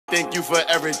Thank you for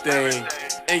everything.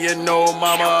 And you know,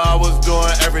 mama, I was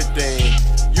doing everything.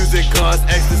 Using guns,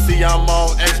 ecstasy, I'm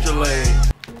on extra lane.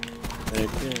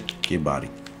 Get body.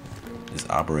 This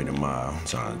operator mod, I'm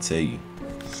trying to tell you.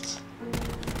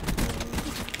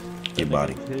 Get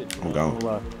body. I'm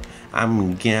gone.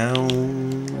 I'm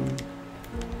gone.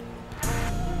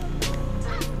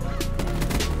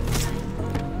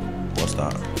 What's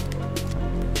that?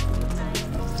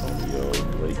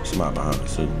 Somebody behind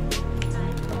us too.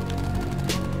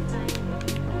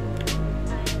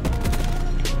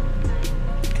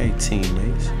 Okay,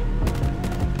 teammates.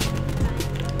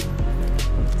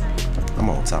 I'm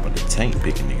on top of the tank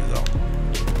picking niggas off.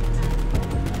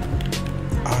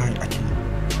 Alright, I can.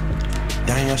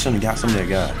 Dang, I shouldn't have got some of that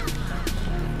guy.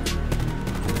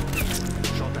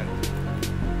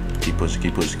 Keep pushing,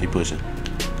 keep pushing, keep pushing.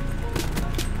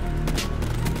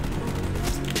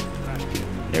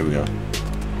 There we go.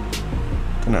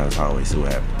 Come down this hallway, see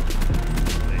what happens.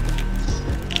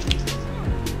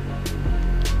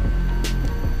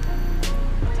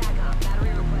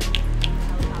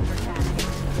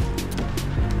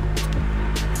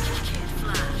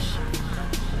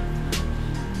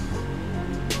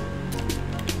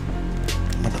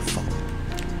 Motherfucker.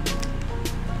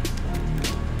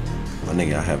 My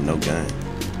nigga, I have no gun.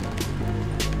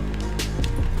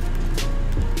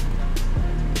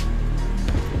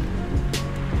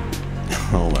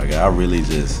 Oh my god, I really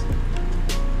just...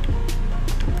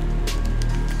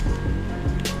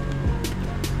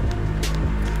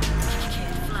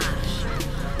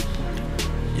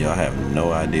 Yo, I have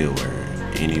no idea where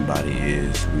anybody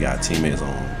is. We got teammates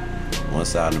on one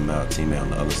side of the map, teammate on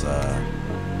the other side.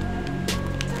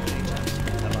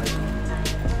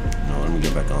 No, let me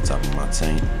get back on top of my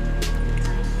tank.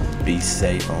 Be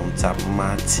safe on top of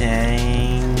my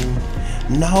tank.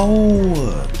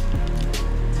 No!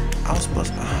 I was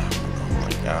supposed to... Oh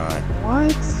my god.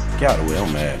 What? Get out of the way,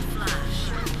 I'm mad.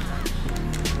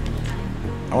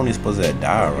 I wasn't supposed to have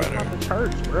died right there. The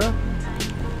church, bruh.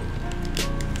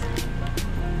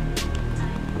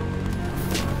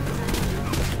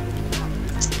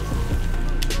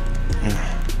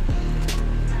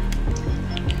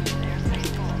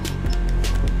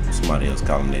 Somebody else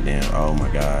calling it in. Oh my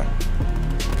god.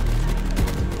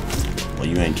 Well,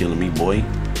 you ain't killing me, boy.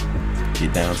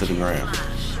 Get down to the ground.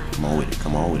 Come on with it.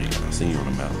 Come on with it. I see you on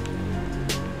the map.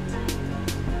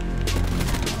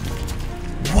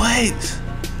 What?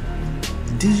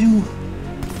 Did you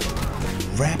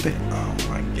wrap it? Oh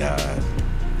my god.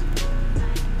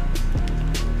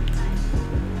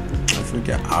 I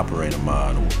forgot operator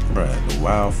mod. Bruh, the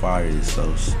wildfire is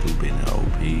so stupid and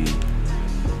OP.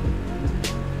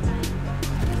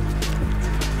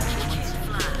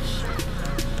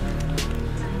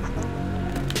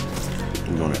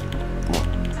 I'm gonna...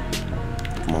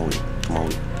 Come on with it. Come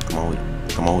on with it. Come on with it.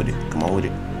 Come on with it. Come on with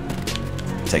it.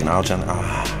 Taking all channel.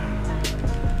 Ah.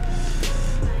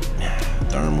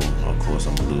 Thermal. Of course,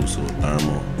 I'm gonna lose to a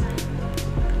thermal.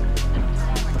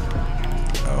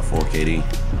 4KD.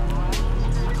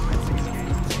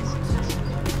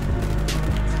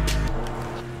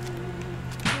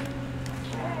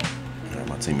 Alright,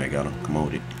 my teammate got him. Come on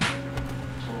with it.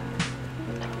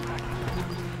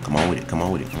 Come on with it. Come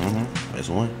on with it. That's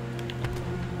one.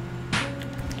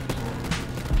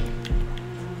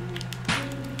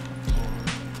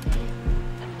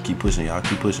 Keep pushing, y'all.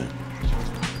 Keep pushing.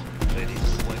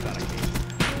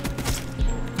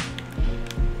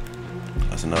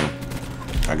 That's another one.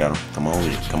 I got him. Come on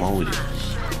with it. Come on with it.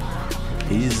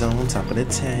 He's on top of the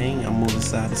tank. I'm moving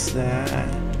side to side.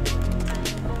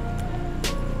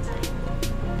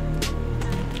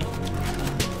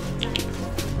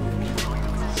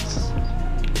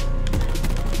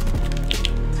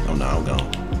 Oh no, I'm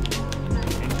gone.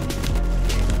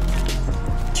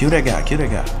 Kill that guy. Kill that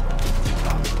guy.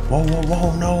 Whoa, whoa,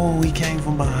 whoa, no, he came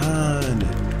from behind.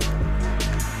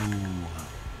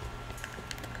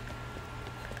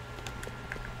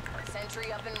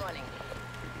 Sentry up and running.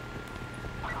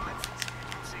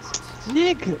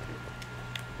 Nick!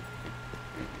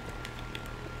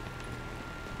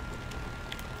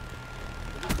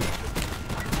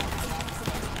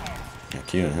 I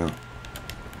killed him.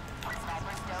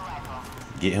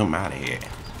 Get him out of here.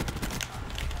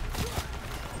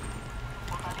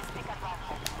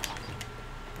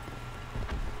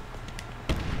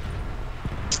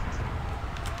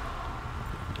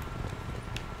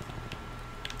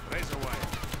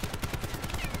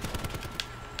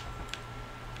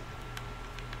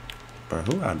 Bro,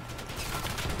 who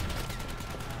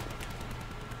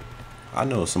I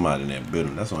know somebody in that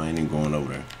building. That's why I ain't even going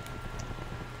over there.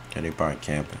 Okay, they probably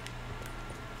camping.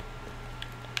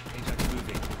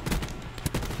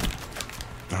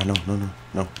 Ah, no.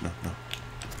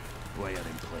 Way out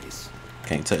in place.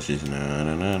 Can't touch this.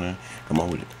 No. Come on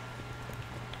with it.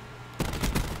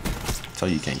 Tell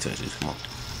you can't touch this. Come on.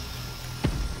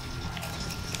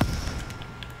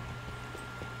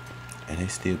 And they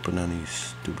still putting on these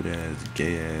stupid ass,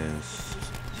 gay ass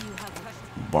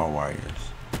bar wires.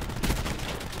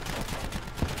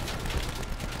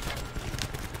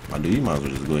 My dude, you might as well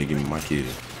just go ahead and give me my kid.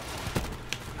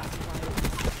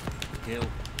 Kill.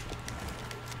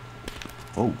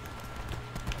 Oh.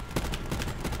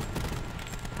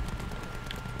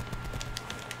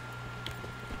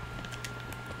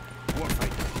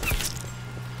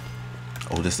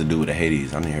 Oh, that's the dude with the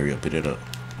Hades. I need to hurry up, pick it up.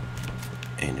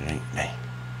 And it ain't. Dang.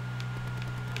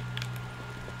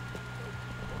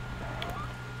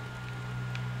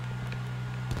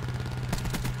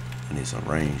 I need some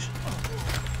range.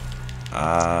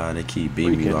 Ah, they keep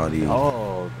beating me with all these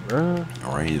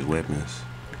ranged weapons.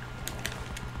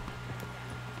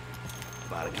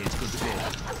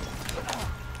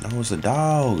 No, it's a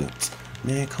dog.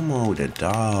 Man, come on with the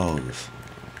dogs.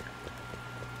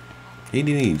 He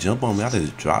didn't even jump on me. I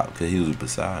just dropped because he was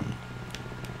beside me.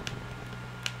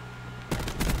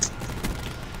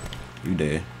 You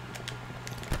dead.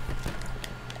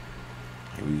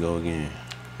 Here we go again.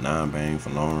 9 bang for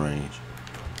long range.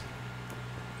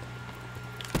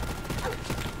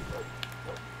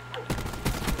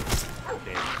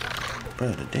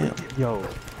 Brother, damn. Yo,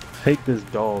 take this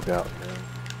dog out,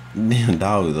 man. Damn,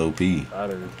 dog is OP.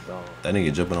 Out of this dog. That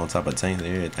nigga jumping on top of tanks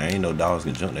and everything. Ain't no dogs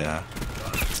can jump that high.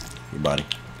 Your body.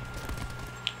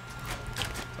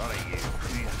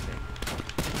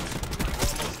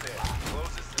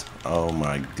 Oh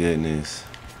my goodness.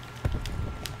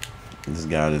 This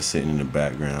guy just sitting in the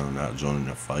background, not joining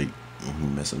the fight. He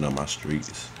messing up my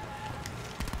streaks.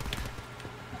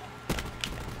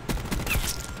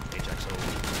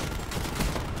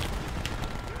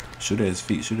 Shoot at his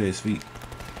feet, shoot at his feet.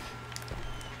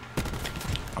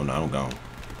 Oh no, I'm gone.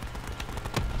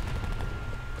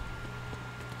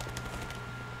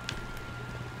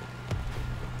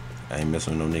 I ain't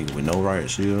messing with no nigga with no riot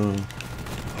shield.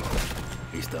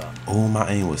 He's done. Oh, my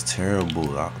aim was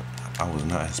terrible. I was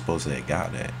not supposed to have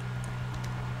got that.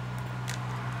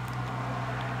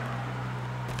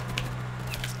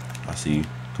 I see you.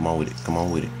 Come on with it. Come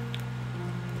on with it.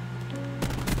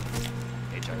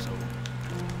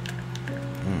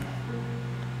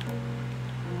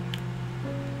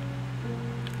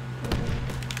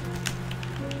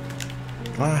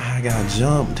 Ah, I got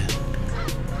jumped.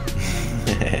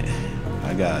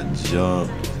 I got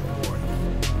jumped.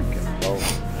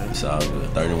 It's all good.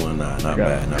 31-9. Not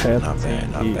bad. Not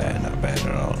bad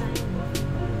at all.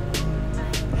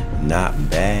 Not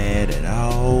bad at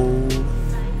all.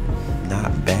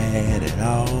 Not bad at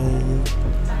all.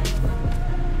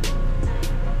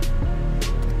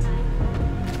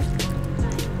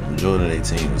 Majority of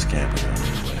their team was camping.